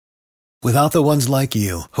Without the ones like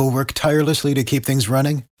you, who work tirelessly to keep things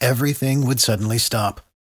running, everything would suddenly stop.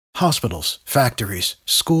 Hospitals, factories,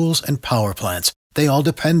 schools, and power plants, they all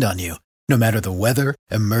depend on you. No matter the weather,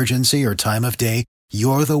 emergency, or time of day,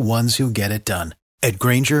 you're the ones who get it done. At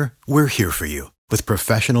Grainger, we're here for you with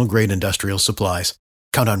professional-grade industrial supplies.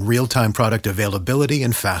 Count on real-time product availability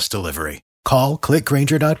and fast delivery. Call,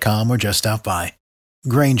 clickgrainger.com, or just stop by.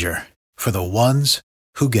 Grainger, for the ones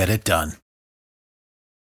who get it done.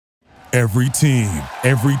 Every team,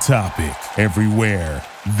 every topic, everywhere.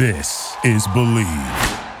 This is Believe.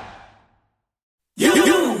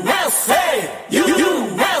 USA!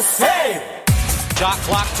 USA! Shot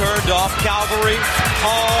clock turned off. Calvary.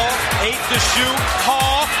 Hall. 8 to shoot.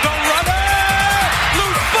 Hall. The runner!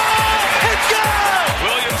 Loose ball! And goal!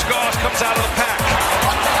 Williams Goss comes out of the pack.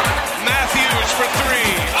 Matthews for 3.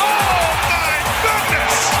 Oh, my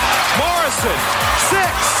goodness! Morrison.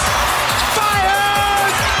 6. Fires!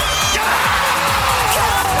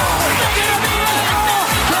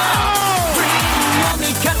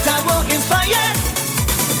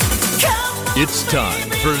 It's time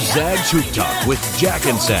for Zag's Hoop Talk with Jack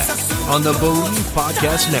and Zag on the Believe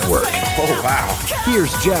Podcast Network. Oh, wow.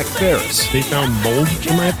 Here's Jack Ferris. They found mold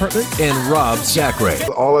in my apartment? And Rob Zachary.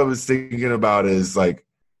 All I was thinking about is, like,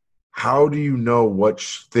 how do you know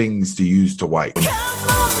which things to use to wipe? Come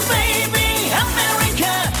on, baby,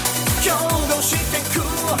 America. You're chic and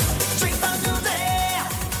cool. Straight from New Day.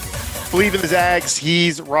 Believe in the Zags.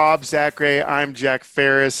 He's Rob Zachary. I'm Jack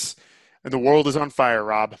Ferris. And the world is on fire,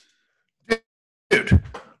 Rob. Dude,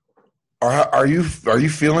 are you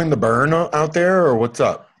feeling the burn out there, or what's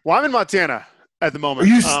up? Well, I'm in Montana at the moment.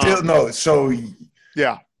 Are you still no? So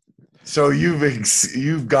yeah. So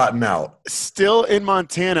you've gotten out. Still in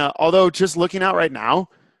Montana, although just looking out right now,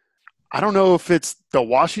 I don't know if it's the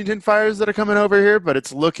Washington fires that are coming over here, but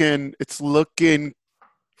it's looking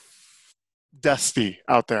dusty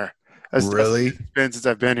out there. Really? It's been since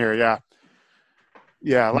I've been here. Yeah.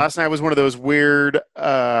 Yeah. Last night was one of those weird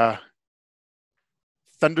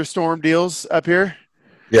thunderstorm deals up here.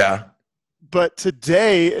 Yeah. But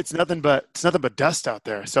today it's nothing but dust out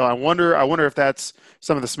there. So I wonder if that's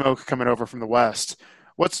some of the smoke coming over from the west.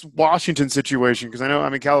 What's Washington's situation? Because I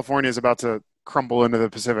mean California is about to crumble into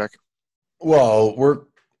the Pacific. Well,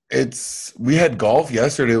 we had golf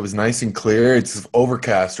yesterday. It was nice and clear. It's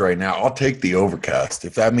overcast right now. I'll take the overcast.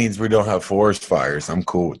 If that means we don't have forest fires, I'm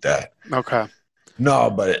cool with that. Okay.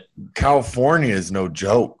 No, but California is no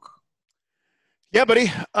joke. Yeah,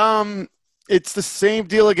 buddy. It's the same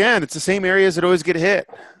deal again. It's the same areas that always get hit.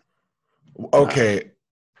 Okay.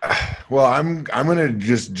 Well, I'm going to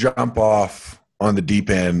just jump off on the deep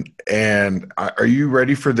end. And are you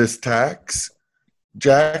ready for this tax,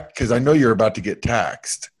 Jack? Because I know you're about to get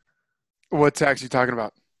taxed. What tax are you talking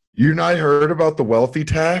about? You not heard about the wealthy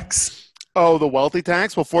tax? Oh, the wealthy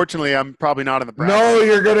tax? Well, fortunately, I'm probably not in the bracket. No,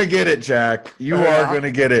 you're going to get it, Jack. You are going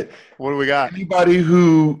to get it. What do we got? Anybody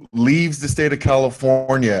who leaves the state of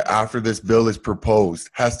California after this bill is proposed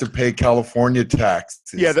has to pay California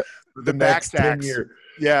taxes. Yeah, for the next 10 years.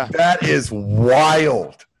 Yeah. That is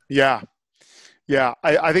wild. Yeah. Yeah.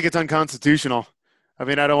 I think it's unconstitutional. I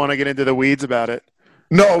mean, I don't want to get into the weeds about it.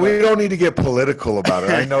 No, we don't need to get political about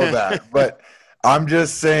it. I know that. But I'm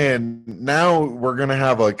just saying now we're going to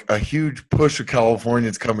have like a huge push of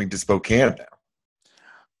Californians coming to Spokane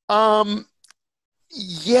now.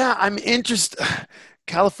 Yeah, I'm interested.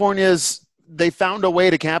 They found a way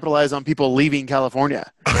to capitalize on people leaving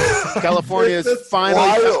California. California's finally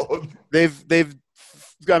wild.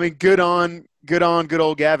 Good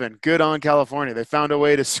old Gavin. Good on California. They found a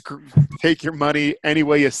way to take your money any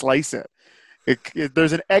way you slice it.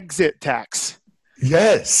 There's an exit tax.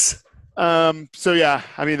 Yes. So yeah,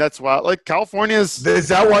 I mean that's wild. Like California's. Is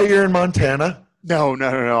that why you're in Montana? No.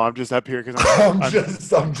 I'm just up here because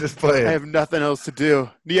I'm just playing. I have nothing else to do.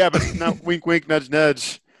 Yeah, but not wink, wink, nudge,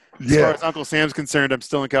 nudge. As far as Uncle Sam's concerned, I'm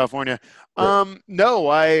still in California. Right. No,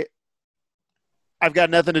 I've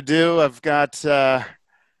got nothing to do.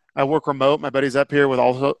 I work remote. My buddy's up here with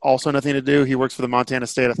also nothing to do. He works for the Montana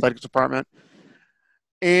State Athletics Department.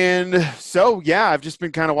 And so, yeah, I've just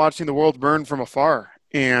been kind of watching the world burn from afar.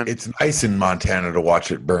 And it's nice in Montana to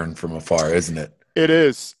watch it burn from afar, isn't it? It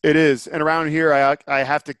is. And around here, I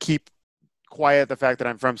have to keep quiet the fact that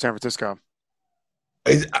I'm from San Francisco.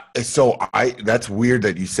 So that's weird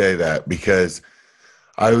that you say that because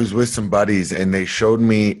I was with some buddies and they showed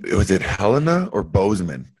me, was it Helena or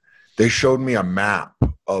Bozeman? They showed me a map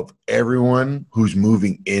of everyone who's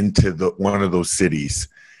moving into one of those cities.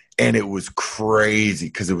 And it was crazy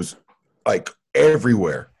because it was like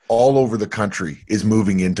everywhere, all over the country is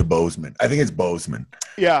moving into Bozeman. I think it's Bozeman.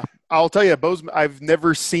 Yeah, I'll tell you, Bozeman, I've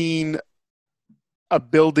never seen a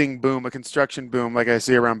building boom, a construction boom like I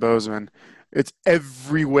see around Bozeman. It's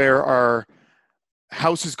everywhere are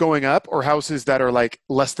houses going up or houses that are like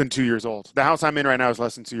less than 2 years old. The house I'm in right now is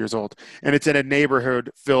less than 2 years old. And it's in a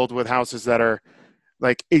neighborhood filled with houses that are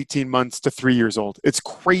like 18 months to 3 years old. It's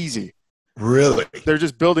crazy. Really? They're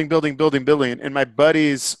just building. And my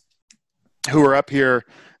buddies who are up here,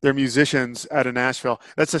 they're musicians out of Nashville.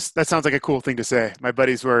 That sounds like a cool thing to say. My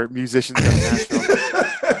buddies who are musicians out of Nashville.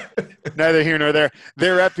 Neither here nor there.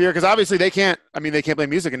 They're up here because obviously they can't play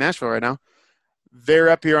music in Nashville right now. They're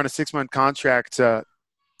up here on a 6-month contract to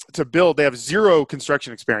build. They have zero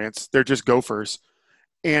construction experience. They're just gophers.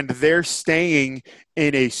 And they're staying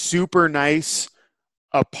in a super nice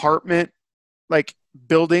apartment, like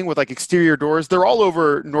building with like exterior doors. They're all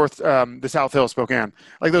over the South Hill, Spokane.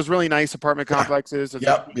 Like those really nice apartment complexes.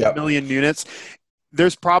 Yep. A million units.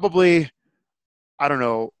 There's probably, I don't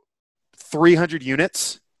know, 300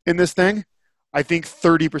 units in this thing. I think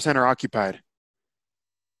 30% are occupied.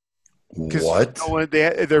 What?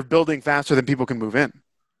 They're building faster than people can move in.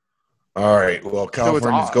 All right. Well,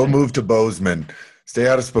 Californians, go move to Bozeman. Stay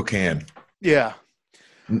out of Spokane. Yeah.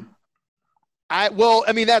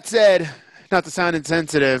 That said, not to sound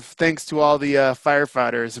insensitive, thanks to all the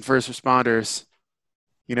firefighters and first responders,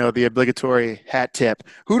 the obligatory hat tip.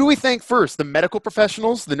 Who do we thank first? The medical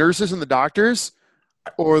professionals, the nurses and the doctors,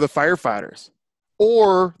 or the firefighters,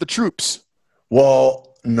 or the troops?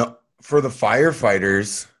 Well, no, for the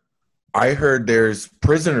firefighters, I heard there's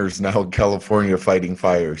prisoners now in California fighting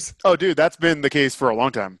fires. Oh, dude, that's been the case for a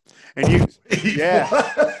long time. And yeah.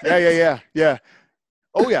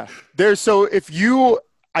 Oh, yeah.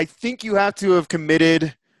 I think you have to have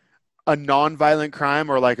committed a nonviolent crime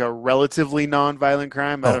or like a relatively nonviolent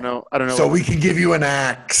crime. I don't know. So we can give you an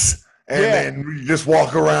axe and then you just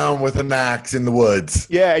walk around with an axe in the woods.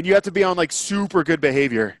 Yeah, and you have to be on like super good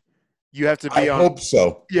behavior. You have to be I hope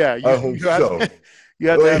so. Yeah, I hope so. You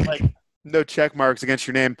have to have like no check marks against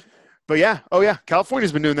your name. But yeah,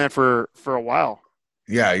 California's been doing that for a while.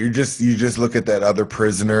 Yeah, you just look at that other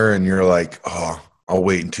prisoner and you're like, oh, I'll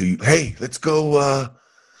wait until you. Hey, let's go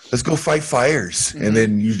fight fires, and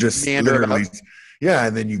then you just literally,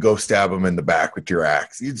 and then you go stab them in the back with your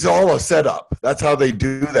axe. It's all a setup. That's how they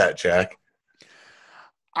do that, Jack.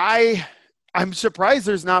 I'm surprised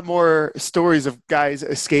there's not more stories of guys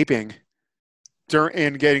escaping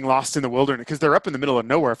and getting lost in the wilderness because they're up in the middle of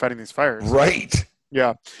nowhere fighting these fires. Right.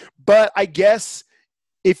 Yeah. But I guess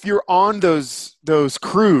if you're on those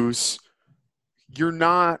crews, you're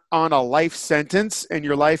not on a life sentence and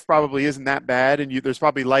your life probably isn't that bad. And there's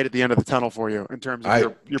probably light at the end of the tunnel for you in terms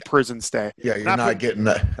of your prison stay. Yeah. You're not getting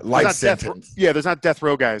a life sentence. There's not death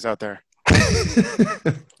row guys out there.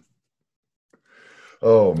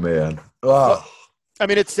 Oh man. Oh. I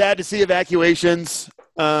mean, it's sad to see evacuations,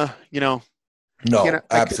 No,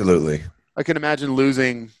 absolutely. I can imagine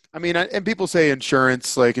losing. I mean, and people say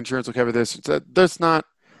insurance will cover this. That's not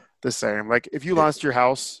the same. Like if you lost your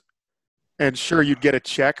house, and sure you'd get a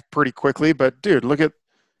check pretty quickly, but dude, look at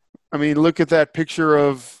that picture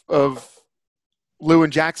of Lou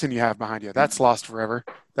and Jackson you have behind you. That's lost forever.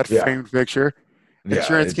 That framed picture.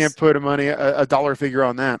 Insurance can't put a dollar figure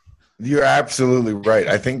on that. You're absolutely right.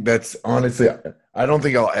 I think that's honestly, I don't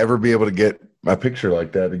think I'll ever be able to get my picture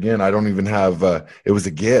like that again. I don't even have, it was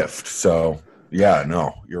a gift. So yeah,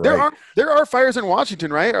 no, you're right. There are fires in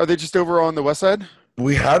Washington, right? Are they just over on the west side?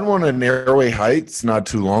 We had one in Airway Heights not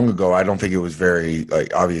too long ago. I don't think it was very,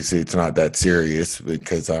 obviously it's not that serious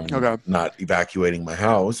because I'm not evacuating my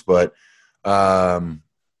house, but I'm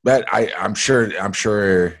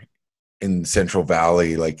sure in Central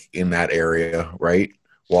Valley, like in that area, right?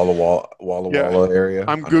 Walla Walla area.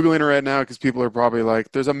 I'm Googling it right now because people are probably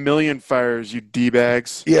like, there's a million fires, you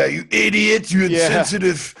D-bags. Yeah, you idiots, you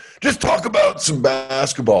insensitive. Just talk about some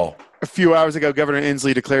basketball. A few hours ago, Governor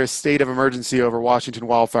Inslee declares state of emergency over Washington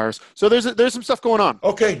wildfires. So there's some stuff going on.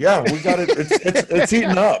 Okay, yeah, we got it. It's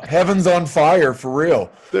heating up. Heaven's on fire for real.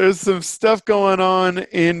 There's some stuff going on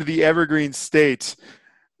in the Evergreen State.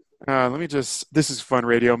 This is fun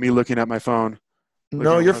radio, me looking at my phone.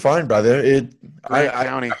 No, you're fine, brother.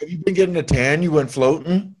 Have you been getting a tan? You went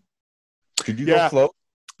floating? Did you go float?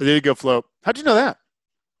 I did go float. How'd you know that?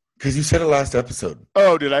 Because you said it last episode.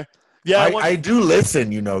 Oh, did I? Yeah, I do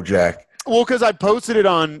listen, Jack. Well, because I posted it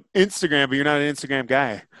on Instagram, but you're not an Instagram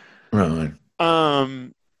guy. Right.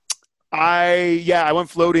 I went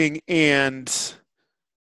floating, and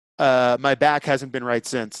my back hasn't been right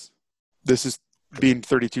since. This is being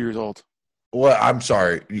 32 years old. Well, I'm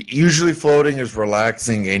sorry. Usually floating is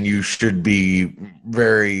relaxing, and you should be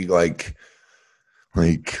very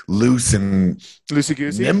loose and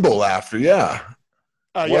loosey-goosey, nimble after. Yeah.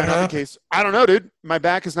 Yeah, What not the happened? case. I don't know, dude. My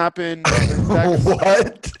back has not been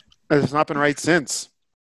What? it's not been right since.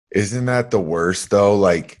 Isn't that the worst though?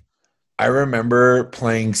 Like, I remember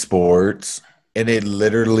playing sports and it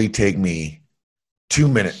literally take me 2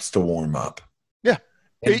 minutes to warm up. Yeah.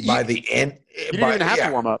 And by the end, You didn't even have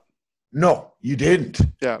to warm up. No, you didn't.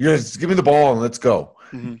 Yeah. You just give me the ball and let's go.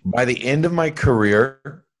 Mhm. By the end of my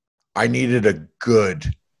career, I needed a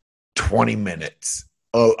good 20 minutes,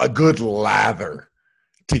 a good lather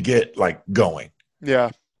to get like going. Yeah.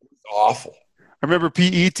 It's awful. I remember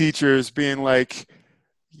PE teachers being like,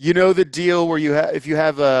 you know the deal where if you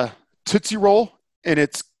have a Tootsie Roll and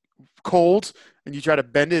it's cold and you try to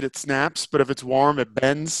bend it, it snaps, but if it's warm, it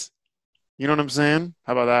bends. You know what I'm saying?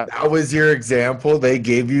 How about that? That was your example. They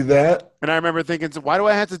gave you that. And I remember thinking, so why do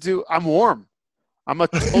I have to do? I'm warm. I'm a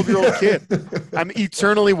 12-year-old kid. I'm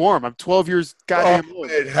eternally warm. I'm 12 years goddamn old.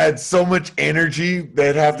 It had so much energy.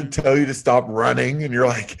 They'd have to tell you to stop running, and you're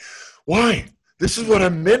like, why? This is what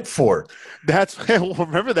I'm meant for. That's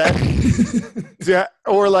remember that. Yeah,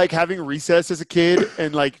 or like having recess as a kid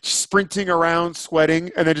and like sprinting around,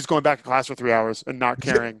 sweating, and then just going back to class for 3 hours and not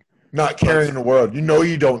caring. Not caring the world. You know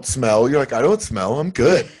you don't smell. You're like, I don't smell. I'm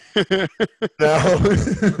good. Now,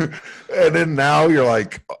 and then now you're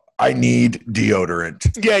like, I need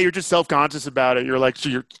deodorant. Yeah, you're just self-conscious about it. You're like, so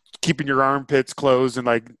you're keeping your armpits closed and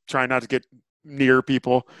like trying not to get near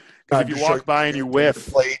people. Because if you walk by and you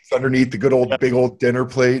whiff, plates underneath the good old big old dinner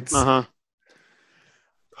plates.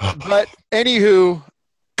 But anywho,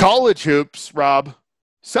 college hoops, Rob.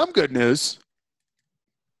 Some good news.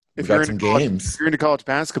 We got some games. If you're into college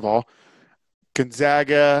basketball,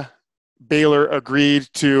 Gonzaga, Baylor agreed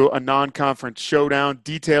to a non-conference showdown.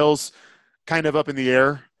 Details kind of up in the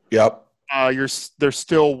air. Yep. They're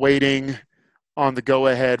still waiting on the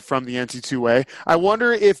go-ahead from the NC2A. I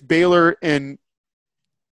wonder if Baylor and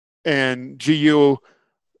GU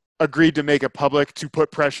agreed to make it public to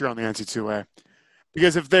put pressure on the NC2A.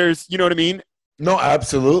 Because if there's, you know what I mean? No,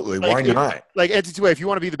 absolutely. Like, why not? Like NC2A, if you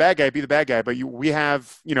want to be the bad guy, be the bad guy. But we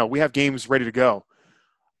have games ready to go.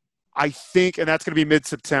 I think, and that's going to be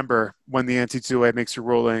mid-September when the NC2A makes a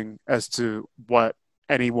ruling as to what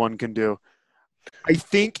anyone can do. I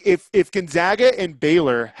think if Gonzaga and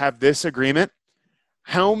Baylor have this agreement,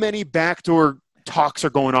 how many backdoor talks are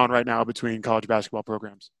going on right now between college basketball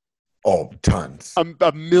programs? Oh, tons.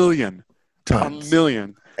 A million. Tons. A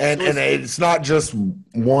million. And it's not just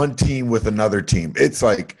one team with another team. It's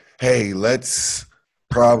like, hey, let's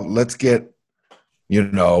get,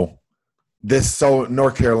 North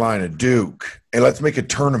Carolina, Duke, and let's make a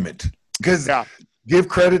tournament. Because give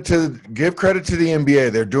credit to the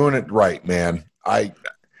NBA. They're doing it right, man.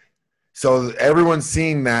 So everyone's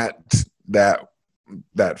seeing that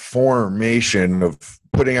formation of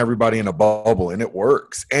putting everybody in a bubble, and it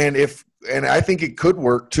works. And I think it could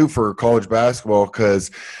work too for college basketball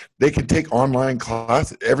because they can take online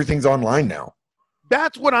classes. Everything's online now.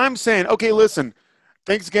 That's what I'm saying. Okay, listen.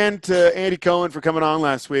 Thanks again to Andy Cohen for coming on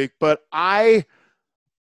last week, but I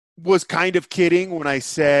was kind of kidding when I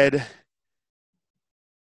said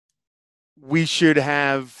we should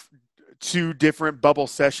have 2 different bubble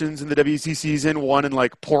sessions in the WC season, one in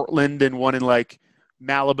like Portland and one in like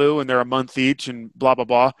Malibu, and they're a month each and blah, blah,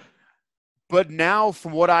 blah. But now,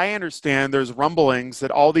 from what I understand, there's rumblings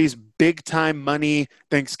that all these big-time money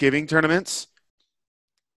Thanksgiving tournaments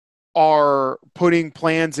are putting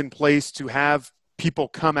plans in place to have people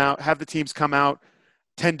come out, have the teams come out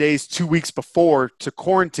 10 days, 2 weeks before to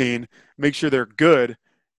quarantine, make sure they're good,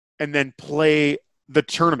 and then play the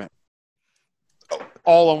tournament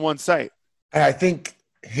all on one site. I think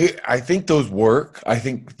those work. I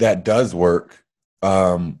think that does work.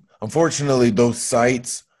 Unfortunately, those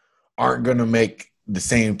sites aren't going to make the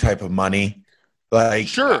same type of money. Like,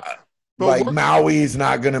 sure. Like Maui's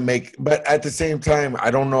not going to make, but at the same time, I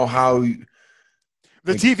don't know how.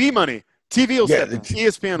 The TV money. TV will step in.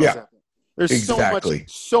 ESPN will step in. There's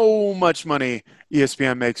so much money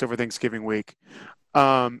ESPN makes over Thanksgiving week.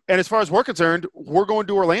 And as far as we're concerned, we're going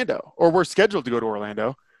to Orlando, or we're scheduled to go to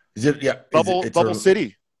Orlando. Is it? Yeah. Bubble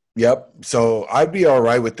City. Yep. So I'd be all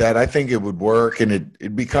right with that. I think it would work, and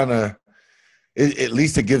it'd be kind of. At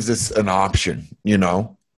least it gives us an option,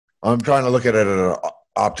 I'm trying to look at it in an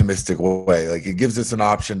optimistic way. Like, it gives us an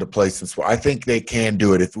option to play some sport. I think they can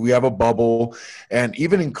do it. If we have a bubble, and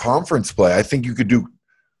even in conference play, I think you could do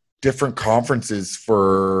different conferences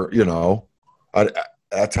for,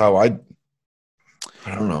 that's how I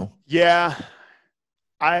don't know. Yeah.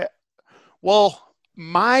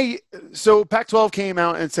 So Pac-12 came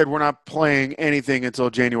out and said we're not playing anything until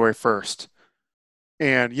January 1st.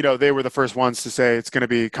 And, they were the first ones to say it's going to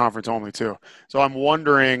be conference only too. So I'm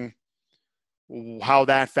wondering how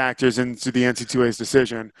that factors into the NC2A's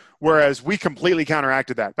decision. Whereas we completely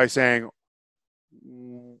counteracted that by saying,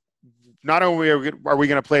 not only are we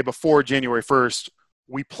going to play before January 1st,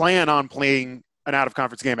 we plan on playing an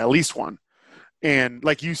out-of-conference game, at least one. And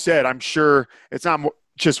like you said, I'm sure it's not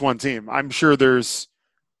just one team. I'm sure there's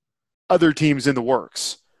other teams in the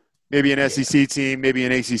works, maybe an SEC team, maybe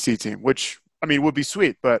an ACC team, which, I mean, would be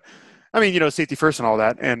sweet. But, I mean, you know, safety first and all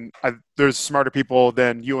that. And there's smarter people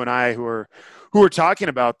than you and I who are talking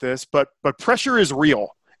about this. But pressure is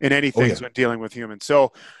real in anything when dealing with humans.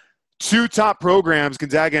 So two top programs,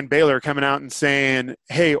 Gonzaga and Baylor, coming out and saying,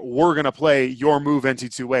 hey, we're going to play your move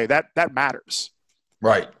NC2A. That matters.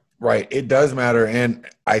 Right. It does matter. And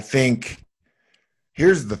I think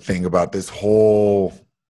here's the thing about this whole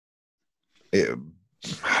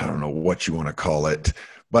I don't know what you want to call it,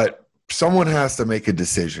 but someone has to make a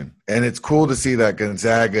decision. And it's cool to see that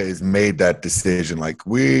Gonzaga has made that decision. Like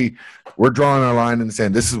we're drawing our line and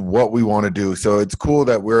saying this is what we want to do. So it's cool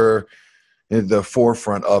that we're in the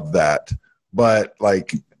forefront of that. But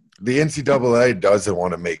like the NCAA doesn't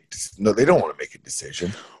want to they don't want to make a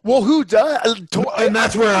decision. Well, who does? And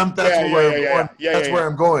that's where I'm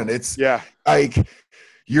going. It's like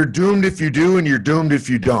you're doomed if you do and you're doomed if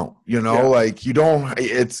you don't. You know, like you don't.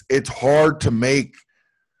 It's hard to make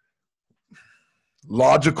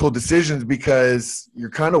logical decisions because you're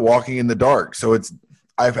kind of walking in the dark. So it's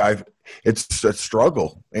a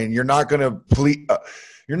struggle, and you're not going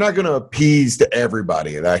to appease to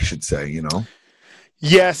everybody. I should say, you know.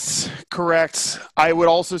 Yes, correct. I would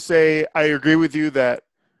also say I agree with you that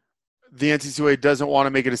the NCAA doesn't want to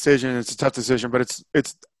make a decision. It's a tough decision, but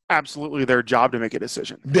it's absolutely their job to make a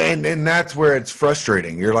decision. And that's where it's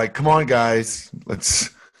frustrating. You're like, come on, guys, let's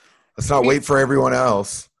not wait for everyone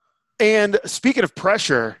else. And speaking of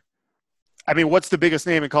pressure, I mean, what's the biggest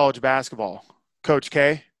name in college basketball? Coach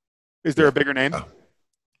K? Is there a bigger name? Oh.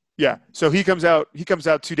 Yeah. So he comes out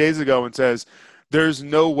 2 days ago and says there's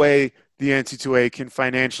no way the NCAA can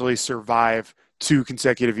financially survive 2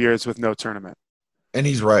 consecutive years with no tournament. And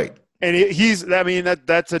he's right. And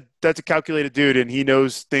that's a calculated dude, and he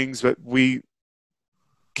knows things that we'll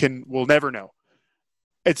never know.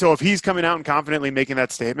 And so if he's coming out and confidently making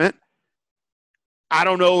that statement, I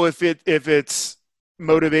don't know if it's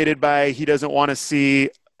motivated by he doesn't want to see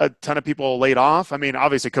a ton of people laid off. I mean,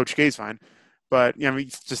 obviously Coach K's fine, but you know,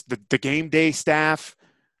 it's just the game day staff,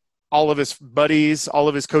 all of his buddies, all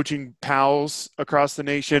of his coaching pals across the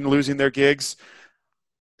nation losing their gigs.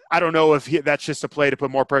 I don't know if that's just a play to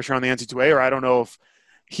put more pressure on the NCAA, or I don't know if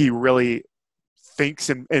he really thinks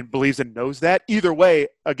and believes and knows that. Either way,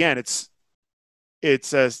 again, it's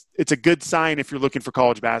a good sign if you're looking for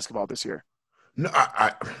college basketball this year. No,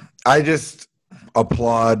 I just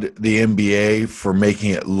applaud the NBA for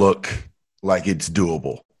making it look like it's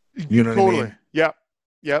doable. You know what I mean?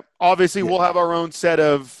 Yep. Obviously, we'll have our own set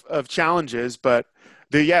of challenges, but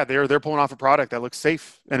they're pulling off a product that looks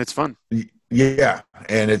safe and it's fun. Yeah,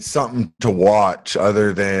 and it's something to watch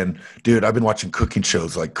other than, dude, I've been watching cooking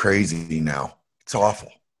shows like crazy now. It's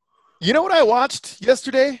awful. You know what I watched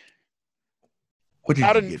yesterday? What did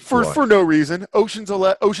you get for no reason.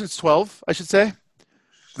 Ocean's 12, I should say.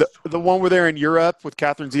 The one where they're in Europe with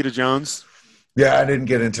Catherine Zeta-Jones. Yeah, I didn't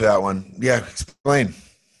get into that one. Yeah, explain.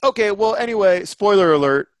 Okay, well, anyway, spoiler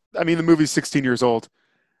alert. I mean, the movie's 16 years old.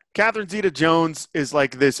 Catherine Zeta-Jones is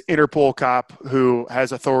like this Interpol cop who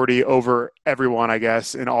has authority over everyone, I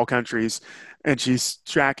guess, in all countries. And she's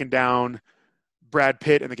tracking down Brad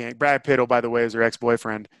Pitt in the gang. Brad Pitt, oh, by the way, is her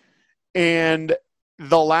ex-boyfriend. And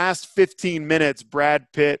the last 15 minutes,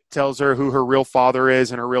 Brad Pitt tells her who her real father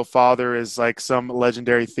is, and her real father is like some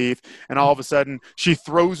legendary thief. And all of a sudden, she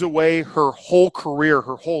throws away her whole career,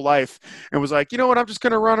 her whole life, and was like, you know what, I'm just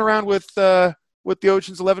going to run around with the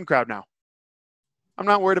Ocean's 11 crowd now. I'm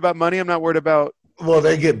not worried about money. I'm not worried about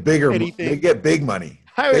they get bigger. Anything. They get big money.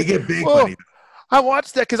 They get big money. I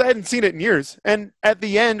watched that because I hadn't seen it in years. And at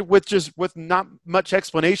the end, with not much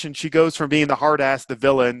explanation, she goes from being the hard ass, the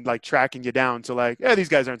villain, like tracking you down, to like, yeah, these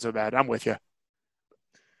guys aren't so bad. I'm with you.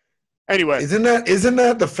 Anyway, isn't that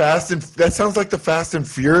the that sounds like the Fast and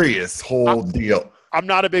Furious whole deal? I'm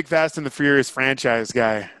not a big Fast and the Furious franchise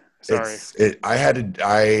guy. Sorry. I had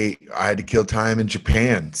to kill time in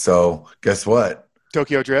Japan. So guess what?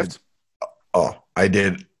 Tokyo Drift? I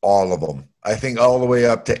did all of them. I think all the way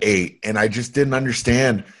up to 8. And I just didn't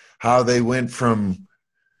understand how they went from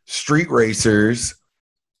street racers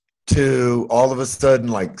to all of a sudden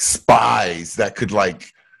like spies that could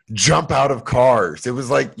like jump out of cars. It was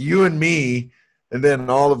like you and me. And then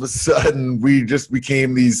all of a sudden we just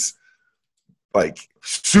became these like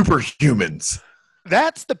superhumans.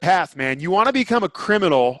 That's the path, man. You want to become a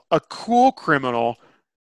criminal, a cool criminal,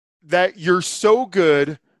 that you're so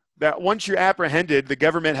good that once you're apprehended, the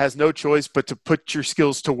government has no choice but to put your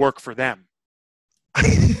skills to work for them.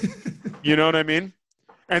 You know what I mean?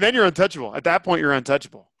 And then you're untouchable. At that point, you're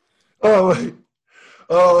untouchable. Oh, wait.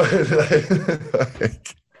 Oh,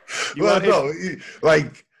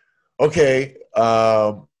 like, okay.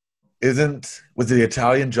 Was the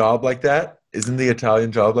Italian Job like that? Isn't the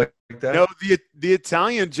Italian Job like that? No, the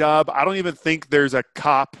Italian Job, I don't even think there's a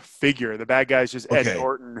cop figure. The bad guy's just Ed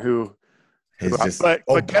Norton, who He's just but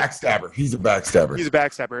backstabber. He's a backstabber. He's a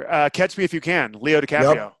backstabber. Catch Me If You Can, Leo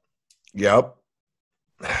DiCaprio. Yep.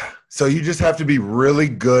 So you just have to be really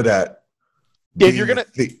good at. If you're gonna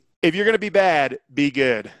be bad, be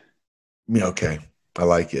good. Yeah, okay, I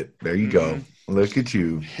like it. There you go. Look at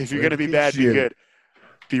you. If you're gonna be bad, be good.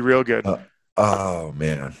 Be real good. Oh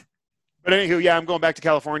man. But anywho, yeah, I'm going back to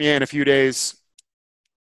California in a few days,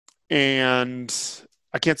 and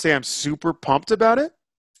I can't say I'm super pumped about it.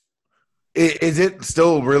 Is it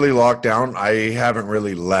still really locked down? I haven't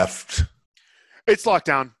really left. It's locked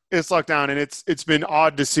down. It's locked down, and it's been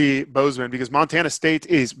odd to see Bozeman because Montana State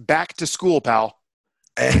is back to school, pal.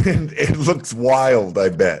 And it looks wild, I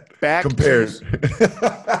bet. Compared.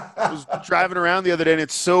 I was driving around the other day, and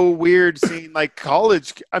it's so weird seeing like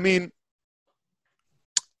college. I mean,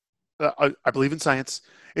 I believe in science.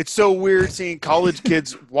 It's so weird seeing college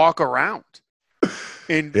kids walk around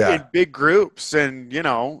in big groups and,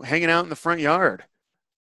 hanging out in the front yard,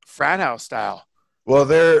 frat house style. Well,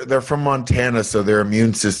 they're from Montana, so their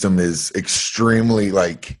immune system is extremely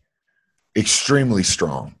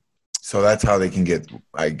strong. So that's how they can get.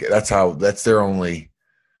 That's their only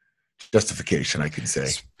justification, I can say.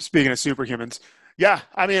 Speaking of superhumans, yeah.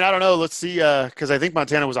 I mean, I don't know. Let's see, because I think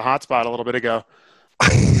Montana was a hot spot a little bit ago.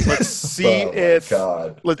 Let's see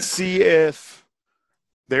Let's see if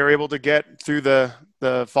they were able to get through the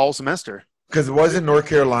fall semester. Because it wasn't North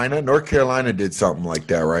Carolina. North Carolina did something like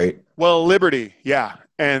that, right? Well, Liberty, yeah.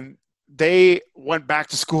 And they went back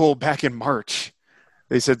to school back in March.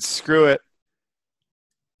 They said, screw it.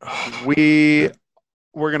 We're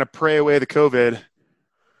going to pray away the COVID.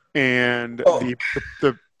 And the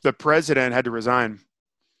president had to resign.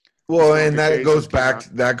 Well, and that goes back to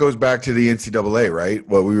the NCAA, right?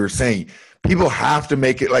 What we were saying. People have to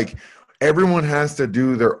make it like everyone has to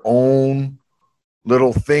do their own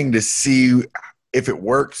little thing to see if it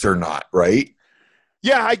works or not, right?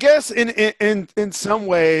 Yeah, I guess in some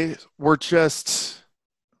way we're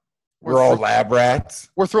all lab rats.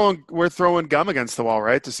 We're throwing gum against the wall,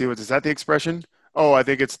 right? To see is that the expression? Oh, I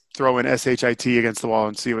think it's throwing SHIT against the wall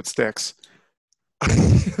and see what sticks.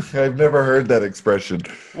 I've never heard that expression.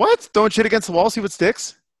 What? Throwing shit against the wall, see what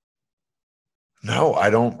sticks? No,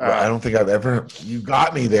 I don't. I don't think I've ever. You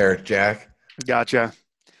got me there, Jack. Gotcha.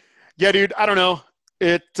 Yeah, dude. I don't know.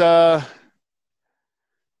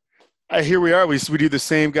 Here we are. We do the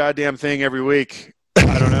same goddamn thing every week.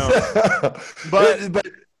 I don't know, but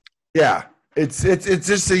yeah, it's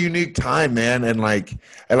just a unique time, man. And like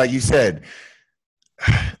you said,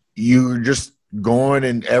 you just going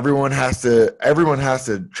and everyone has to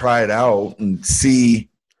try it out and see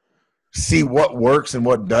what works and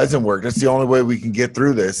what doesn't work. That's the only way we can get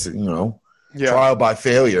through this, trial by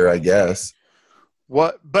failure, I guess.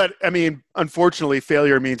 But I mean, unfortunately,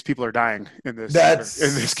 failure means people are dying in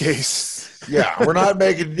this case. Yeah, we're not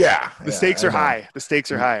making. Yeah, the stakes are high. The stakes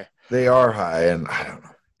are high. They are high, and I don't know.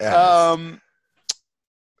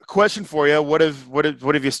 Question for you: What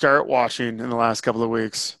have you started watching in the last couple of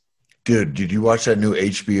weeks? Dude, did you watch that new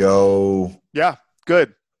HBO? Yeah,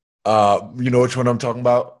 good. You know which one I'm talking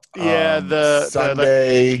about? Yeah, the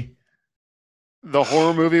Sunday, the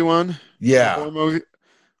horror movie one. Yeah, the horror movie.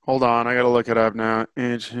 Hold on, I gotta look it up now.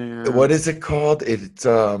 What is it called? It's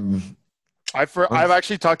I've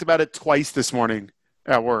actually talked about it twice this morning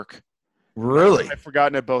at work. Really? I've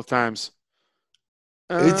forgotten it both times.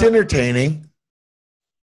 It's entertaining.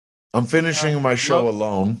 I'm finishing my show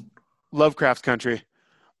alone. Lovecraft Country.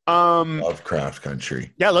 Lovecraft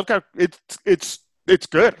Country. Yeah, Lovecraft. It's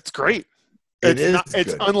good. It's great.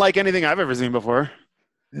 It's unlike anything I've ever seen before.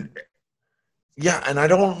 Yeah, and I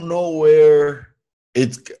don't know where.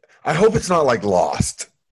 I hope it's not like Lost.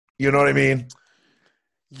 You know what I mean?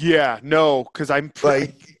 Yeah, no, because I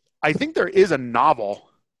think there is a novel.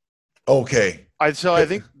 Okay. I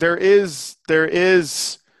think there is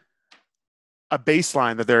a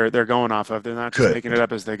baseline that they're going off of. They're not just making it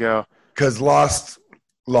up as they go. Because Lost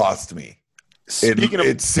lost me.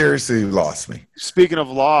 It seriously lost me. Speaking of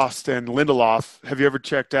Lost and Lindelof, have you ever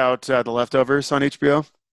checked out The Leftovers on HBO?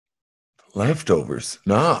 Leftovers?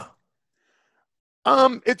 Nah.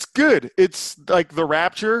 It's good. It's like the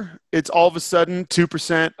Rapture. It's all of a sudden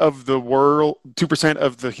 2% of the world, 2%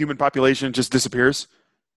 of the human population just disappears,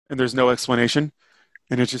 and there's no explanation,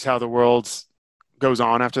 and it's just how the world goes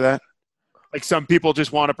on after that. Like some people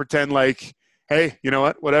just want to pretend like, hey, you know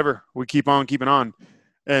what? Whatever. We keep on keeping on,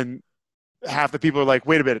 and half the people are like,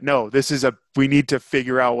 wait a minute, no, we need to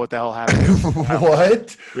figure out what the hell happened.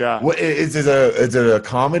 What? Yeah. What is it a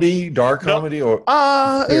comedy, dark comedy, or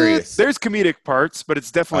serious? There's comedic parts, but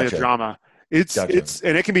it's definitely Gotcha. a drama. It's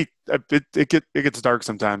and it can be it gets dark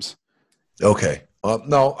sometimes. Okay.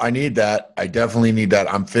 No, I need that. I definitely need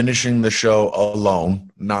that. I'm finishing the show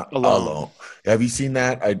alone, not alone. Have you seen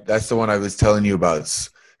that? That's the one I was telling you about.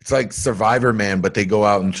 It's like Survivor Man, but they go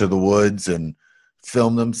out into the woods and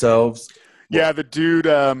film themselves. Yeah, the dude.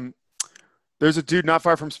 There's a dude not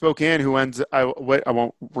far from Spokane who ends. I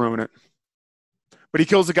won't ruin it, but he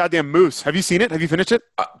kills a goddamn moose. Have you seen it? Have you finished it?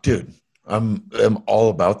 Dude, I'm all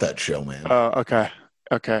about that show, man. Okay.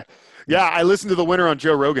 Yeah, I listened to The Winner on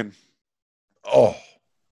Joe Rogan. Oh,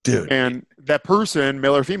 dude. And that person,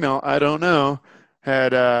 male or female, I don't know,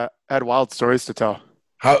 had wild stories to tell.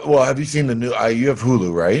 Well, have you seen the new? You have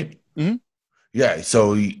Hulu, right? Mm-hmm. Yeah.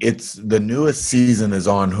 So it's the newest season is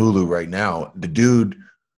on Hulu right now. The dude,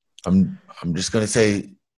 I'm just gonna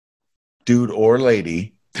say, dude or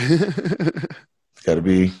lady, it's got to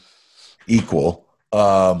be equal.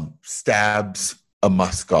 Stabs a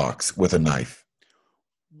muskox with a knife.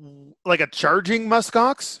 Like a charging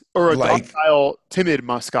muskox or a docile, timid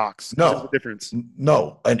muskox? No, what's the difference?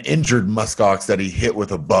 No, an injured muskox that he hit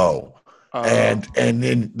with a bow, and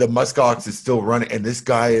then the muskox is still running, and this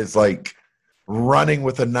guy is like running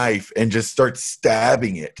with a knife and just starts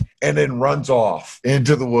stabbing it, and then runs off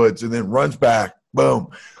into the woods, and then runs back. Boom!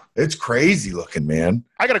 It's crazy looking, man.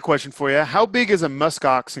 I got a question for you. How big is a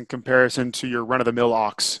muskox in comparison to your run-of-the-mill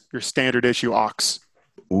ox, your standard issue ox?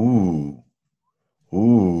 Ooh,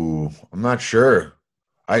 I'm not sure.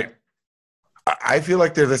 I feel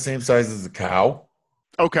like they're the same size as a cow.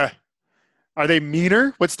 Okay. Are they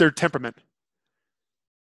meaner? What's their temperament?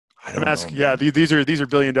 I'm asking. Yeah, these are $1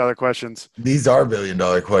 billion questions. These are $1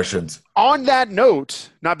 billion questions. On that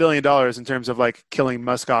note, not $1 billion in terms of like killing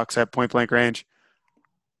muskox at point blank range.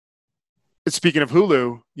 Speaking of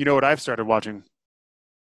Hulu, you know what I've started watching?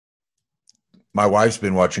 My wife's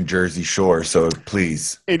been watching Jersey Shore, so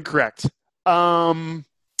please. Incorrect. Lonesome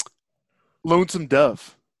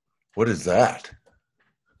Dove. What is that?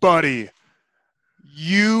 Buddy,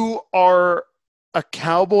 you are a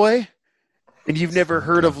cowboy and you've never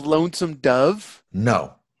heard of Lonesome Dove?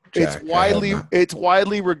 No. Jack, it's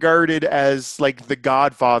widely regarded as like the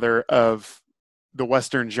godfather of the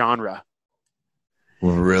Western genre.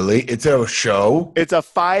 Really? It's a show? It's a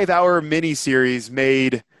 5-hour miniseries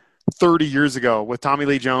made 30 years ago with Tommy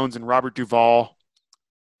Lee Jones and Robert Duvall.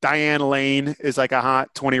 Diane Lane is like a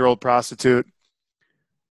hot 20-year-old prostitute.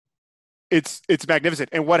 It's magnificent.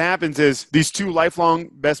 And what happens is these two lifelong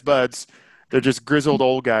best buds, they're just grizzled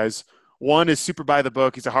old guys. One is super by the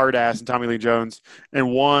book. He's a hard ass, and Tommy Lee Jones.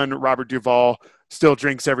 And one, Robert Duvall, still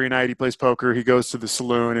drinks every night. He plays poker. He goes to the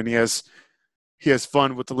saloon, and he has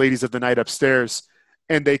fun with the ladies of the night upstairs.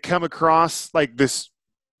 And they come across like this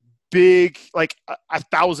big, like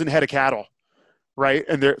 1,000 head of cattle, right?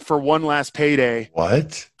 And they're for one last payday.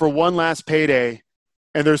 What? For one last payday.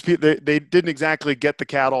 And there's people, they didn't exactly get the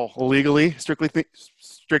cattle legally,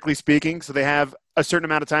 strictly speaking. So they have a certain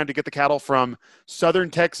amount of time to get the cattle from southern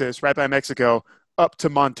Texas, right by Mexico, up to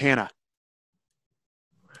Montana.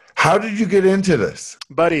 How did you get into this?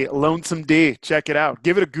 Buddy, Lonesome D. Check it out.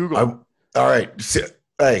 Give it a Google. All right.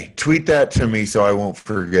 Hey, tweet that to me so I won't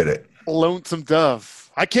forget it. Lonesome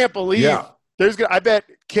Dove. I can't believe I bet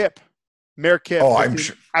Kip, Mayor Kip. Oh, I'm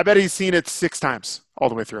sure. I bet he's seen it 6 times all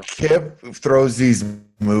the way through. Kip throws these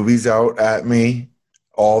movies out at me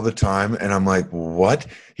all the time, and I'm like, what?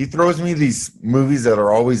 He throws me these movies that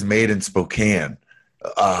are always made in Spokane.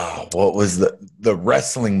 What was the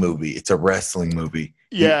wrestling movie? It's a wrestling movie.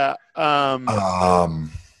 Yeah. Damn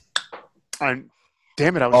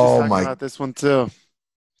it, I was just talking about this one too.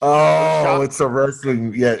 Oh, it's a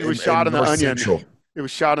wrestling. Yeah, it was shot in the Onion. It was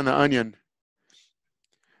shot in the Onion.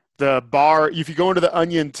 The bar. If you go into the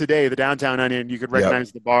Onion today, the downtown Onion, you could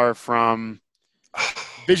recognize the bar from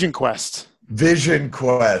Vision Quest. Vision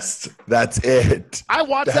Quest. That's it. I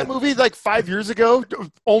watched that movie like 5 years ago.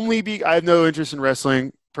 I have no interest in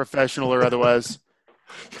wrestling, professional or otherwise.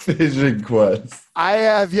 Vision Quest. I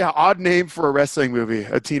have odd name for a wrestling movie,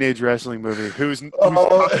 a teenage wrestling movie. Who's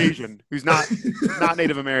Caucasian, who's not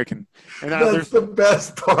Native American. And that's the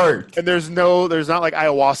best part. And there's not like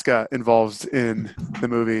ayahuasca involved in the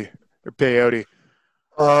movie or peyote.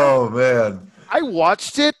 Oh man. I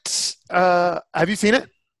watched it. Have you seen it?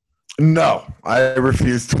 No, I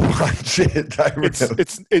refuse to watch it.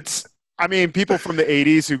 It's. I mean, people from the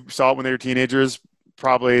 '80s who saw it when they were teenagers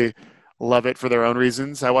probably love it for their own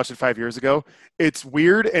reasons. I watched it 5 years ago. It's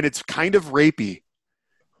weird and it's kind of rapey.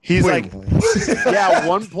 He's Wait, at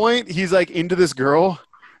one point he's like into this girl,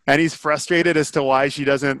 and he's frustrated as to why she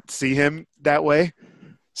doesn't see him that way.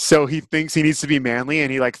 So he thinks he needs to be manly,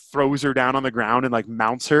 and he like throws her down on the ground and like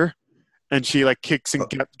mounts her, and she like kicks and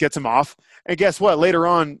gets him off. And guess what? Later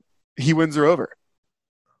on, he wins her over.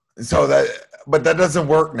 But that doesn't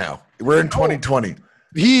work now. We're in 2020.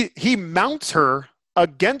 He mounts her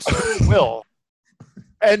against her will,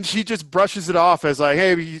 and she just brushes it off as like,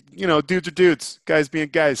 hey, dudes are dudes, guys being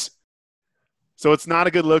guys. So it's not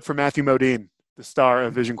a good look for Matthew Modine, the star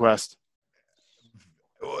of Vision Quest.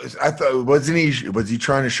 I thought was he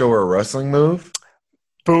trying to show her a wrestling move?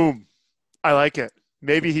 Boom. I like it.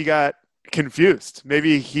 Maybe he got confused.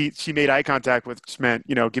 Maybe she made eye contact, which meant,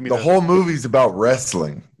 give me the whole movie's about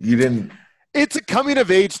wrestling. You didn't. It's a coming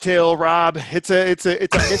of age tale, Rob. It's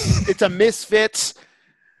a misfit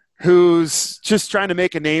who's just trying to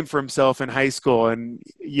make a name for himself in high school, and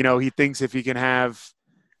he thinks if he can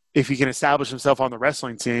establish himself on the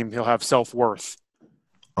wrestling team, he'll have self-worth.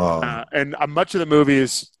 And much of the movie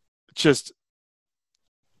is just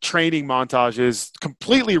training montages,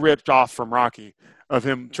 completely ripped off from Rocky, of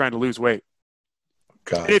him trying to lose weight.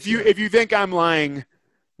 God. If you think I'm lying,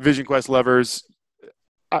 Vision Quest lovers,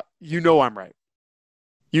 I'm right.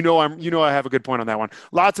 I have a good point on that one.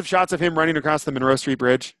 Lots of shots of him running across the Monroe Street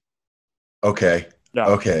Bridge. Okay. Yeah.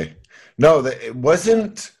 Okay. No, it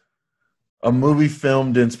wasn't a movie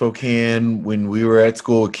filmed in Spokane when we were at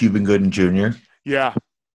school with Cuban Gooding Jr. Yeah.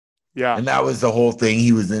 Yeah. And that was the whole thing.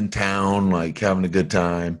 He was in town, like having a good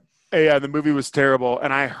time. Yeah, the movie was terrible.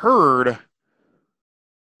 And I heard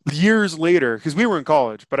years later, because we were in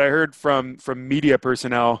college, but I heard from media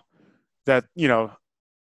personnel that,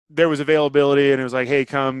 there was availability, and it was like, hey,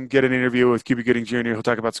 come get an interview with Cuba Gooding Jr. He'll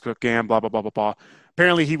talk about Spokane, blah, blah, blah, blah, blah.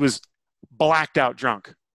 Apparently he was blacked out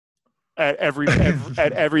drunk at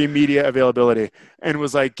every media availability, and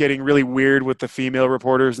was like getting really weird with the female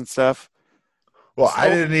reporters and stuff. Well, so, I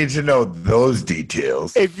didn't need to know those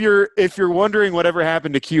details. If you're wondering whatever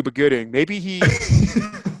happened to Cuba Gooding, maybe he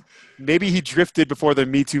drifted before the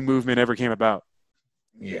Me Too movement ever came about.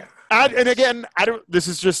 Yeah. And again, I don't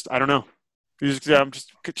know. Just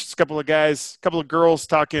a couple of guys, couple of girls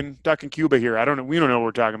talking Cuba here. I don't know. We don't know what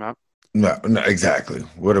we're talking about. No, exactly.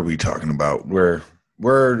 What are we talking about? We're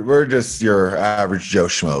just your average Joe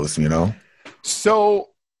Schmoes, So,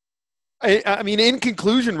 I mean, in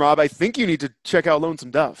conclusion, Rob, I think you need to check out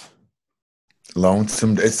Lonesome Dove.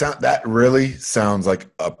 That really sounds like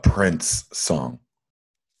a Prince song.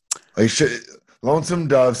 Lonesome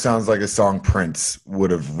Dove sounds like a song Prince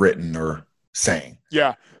would have written or sang.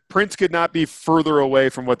 Yeah. Prince could not be further away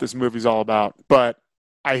from what this movie's all about, but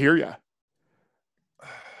I hear you.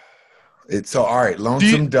 All right.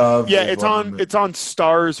 Lonesome Dove. Yeah, it's on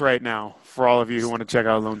Stars right now for all of you who want to check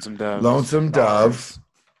out Lonesome Dove. Lonesome Dove.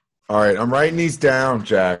 All right, I'm writing these down,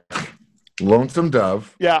 Jack. Lonesome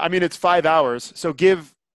Dove. Yeah, I mean, it's 5 hours, so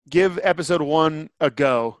give episode 1 a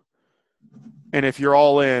go. And if you're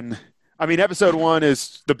all in, I mean, episode 1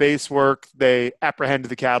 is the base work. They apprehend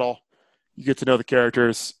the cattle. You get to know the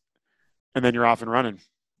characters, and then you're off and running.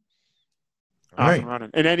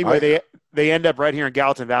 And anyway, they end up right here in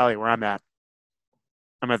Gallatin Valley, where I'm at.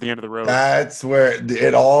 I'm at the end of the road. That's where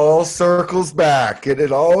it all circles back.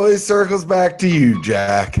 It always circles back to you,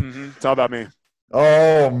 Jack. Mm-hmm. It's all about me.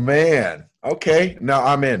 Oh, man. Okay. No,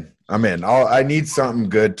 I'm in. I need something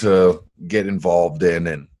good to get involved in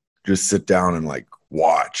and just sit down and,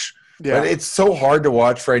 watch. Yeah. But it's so hard to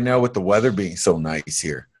watch right now with the weather being so nice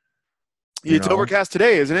here. It's overcast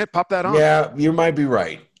today, isn't it? Pop that on. Yeah, you might be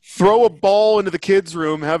right. Throw a ball into the kids'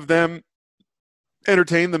 room, have them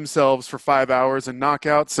entertain themselves for 5 hours and knock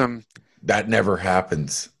out some. That never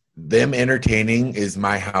happens. Them entertaining is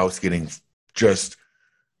my house getting just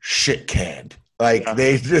shit canned.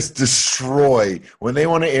 They just destroy. When they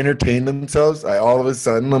want to entertain themselves, all of a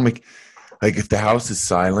sudden, I'm like if the house is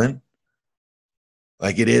silent,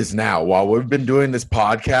 like it is now. While we've been doing this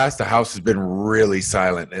podcast, the house has been really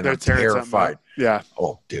silent, and I'm terrified. Yeah.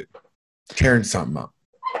 Oh, dude. Tearing something up.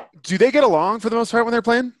 Do they get along for the most part when they're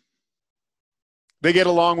playing? They get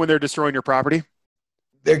along when they're destroying your property?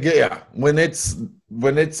 Yeah. When it's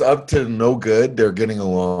up to no good, they're getting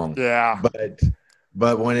along. Yeah.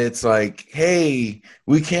 But when it's like, hey,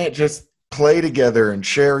 we can't just play together and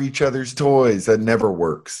share each other's toys, that never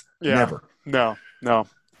works. Yeah. Never. No.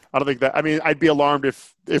 I don't think that. I mean, I'd be alarmed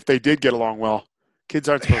if they did get along well. Kids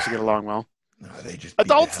aren't supposed to get along well. No, they just beat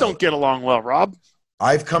the Adults hell- don't get along well, Rob.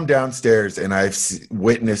 I've come downstairs and I've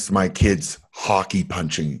witnessed my kids hockey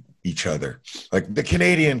punching each other. Like the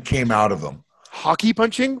Canadian came out of them. Hockey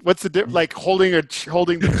punching? What's the difference? Like holding the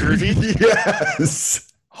jersey,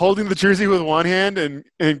 Yes. holding the jersey with one hand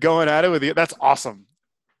and going at it with the. That's awesome.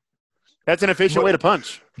 That's an efficient way to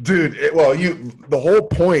punch. Dude, the whole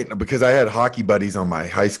point, because I had hockey buddies on my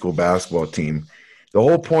high school basketball team, the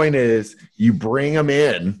whole point is you bring them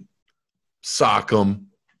in, sock them,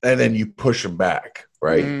 and then you push them back,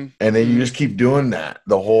 right? Mhm. And then you just keep doing that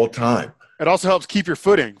the whole time. It also helps keep your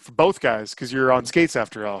footing for both guys because you're on skates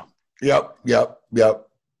after all. Yep.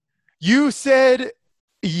 You said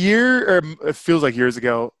it feels like years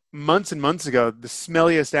ago, months and months ago, the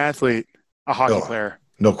smelliest athlete, a hockey Oh. player.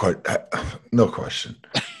 No question.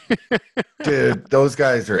 Dude, those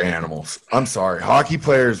guys are animals. I'm sorry. Hockey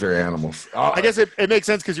players are animals. I guess it makes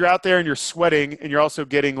sense because you're out there and you're sweating and you're also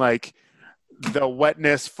getting like the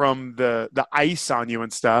wetness from the ice on you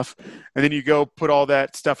and stuff. And then you go put all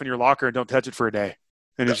that stuff in your locker and don't touch it for a day.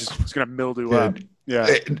 And it's going to mildew up. Yeah.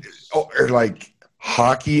 Or like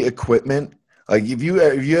hockey equipment. Like if you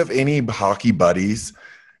have any hockey buddies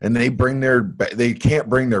and they can't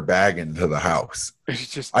bring their bag into the house. It's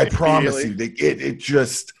just I promise immediately- you,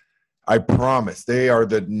 I promise they are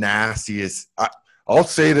the nastiest. I'll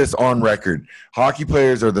say this on record. Hockey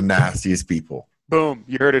players are the nastiest people. Boom.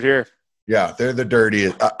 You heard it here. Yeah, they're the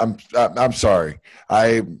dirtiest. I'm sorry.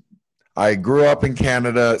 I grew up in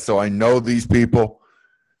Canada, so I know these people,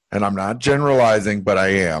 and I'm not generalizing, but I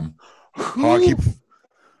am. Hockey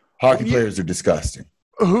players are disgusting.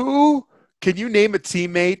 Who can you name a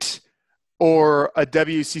teammate or a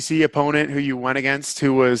WCC opponent who you went against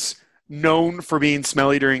who was known for being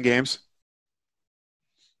smelly during games?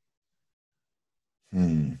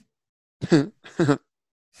 Hmm.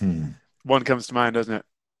 One comes to mind, doesn't it?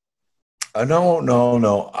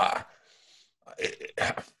 No.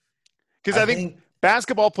 Because I think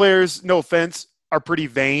basketball players, no offense, are pretty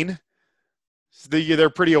vain. They're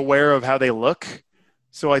pretty aware of how they look.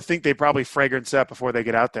 So I think they probably fragrance up before they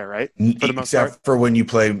get out there, right? For the most part. Except for when you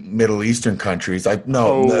play Middle Eastern countries. Not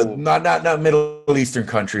Middle Eastern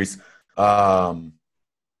countries.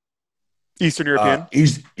 Eastern European.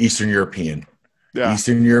 Eastern European. Yeah.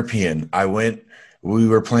 Eastern European. I was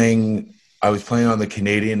playing on the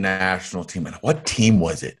Canadian national team. And what team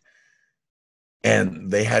was it?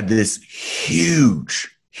 And they had this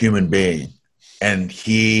huge human being. And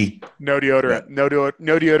No deodorant. No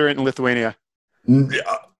deodorant in Lithuania.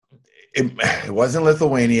 It wasn't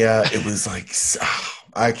Lithuania. It was like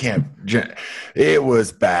I can't. It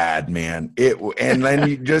was bad, man. And then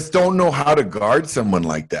you just don't know how to guard someone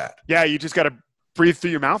like that. Yeah, you just got to breathe through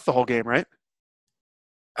your mouth the whole game, right?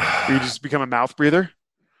 Or you just become a mouth breather.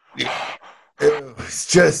 It's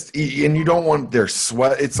just, and you don't want their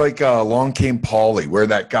sweat. It's like Along Came Polly, where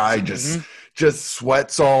that guy just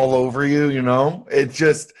sweats all over you. You know, it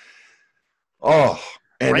just And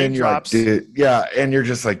then you're like, dude, yeah, and you're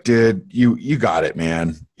just like, dude, you got it,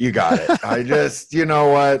 man, you got it. I just, you know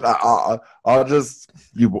what, I'll just,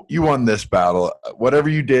 you won this battle. Whatever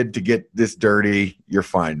you did to get this dirty, you're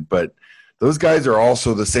fine. But those guys are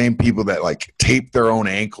also the same people that like tape their own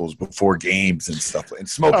ankles before games and stuff, and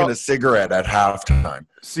smoking a cigarette at halftime.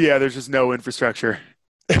 So yeah, there's just no infrastructure.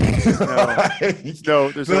 There's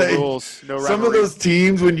no rules. No. Some of those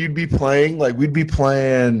teams, when you'd be playing, like we'd be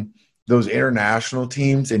playing those international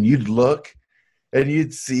teams, and you'd look and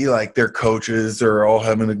you'd see like their coaches are all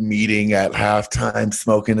having a meeting at halftime,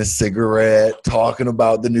 smoking a cigarette, talking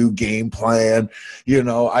about the new game plan. You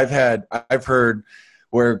know, I've heard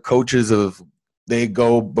where coaches they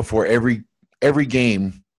go before every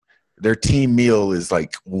game, their team meal is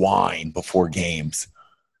like wine before games.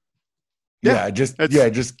 Just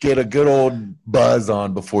get a good old buzz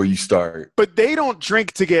on before you start. But they don't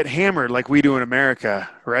drink to get hammered like we do in America,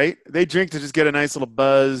 right? They drink to just get a nice little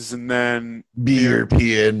buzz and then be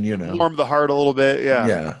European, you know. Warm the heart a little bit,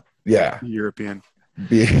 yeah. Yeah. European.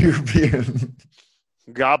 Be European.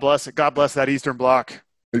 God bless it. God bless that Eastern Bloc.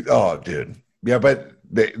 Oh, dude. Yeah, but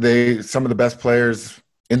they some of the best players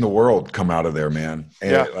in the world come out of there, man.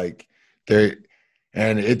 And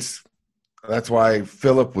that's why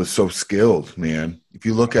Philip was so skilled, man. If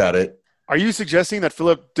you look at it. Are you suggesting that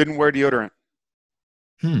Philip didn't wear deodorant?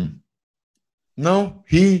 No,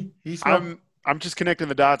 he's I'm just connecting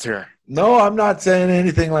the dots here. No, I'm not saying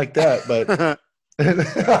anything like that, but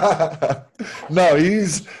no,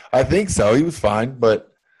 I think so. He was fine,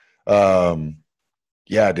 but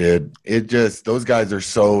yeah, dude. Those guys are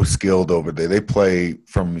so skilled over there. They play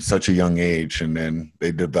from such a young age, and then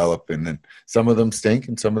they develop, and then some of them stink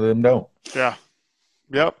and some of them don't. Yeah.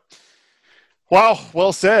 Yep. Wow,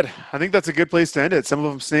 well said. I think that's a good place to end it. Some of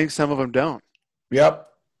them stink, some of them don't. Yep.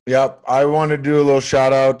 I want to do a little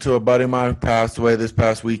shout out to a buddy of mine who passed away this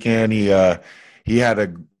past weekend. He had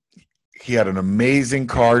an amazing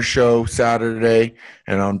car show Saturday,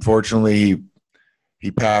 and unfortunately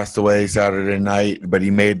he passed away Saturday night, but he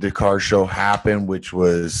made the car show happen, which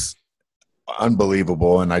was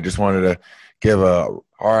unbelievable. And I just wanted to give a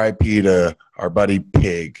RIP to our buddy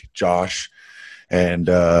Pig, Josh. And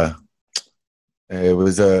it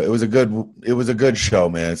was a good show,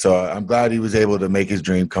 man. So I'm glad he was able to make his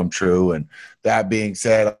dream come true. And that being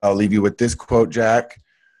said, I'll leave you with this quote, Jack.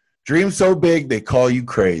 Dream so big they call you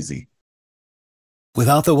crazy.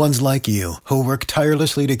 Without the ones like you, who work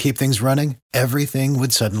tirelessly to keep things running, everything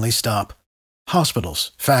would suddenly stop.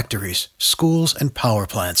 Hospitals, factories, schools, and power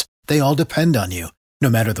plants, they all depend on you. No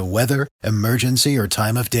matter the weather, emergency, or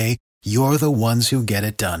time of day, you're the ones who get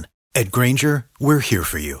it done. At Grainger, we're here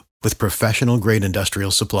for you with professional-grade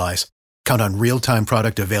industrial supplies. Count on real-time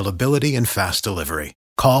product availability and fast delivery.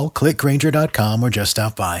 Call, click Grainger.com, or just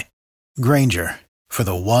stop by. Grainger, for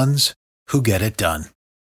the ones who get it done.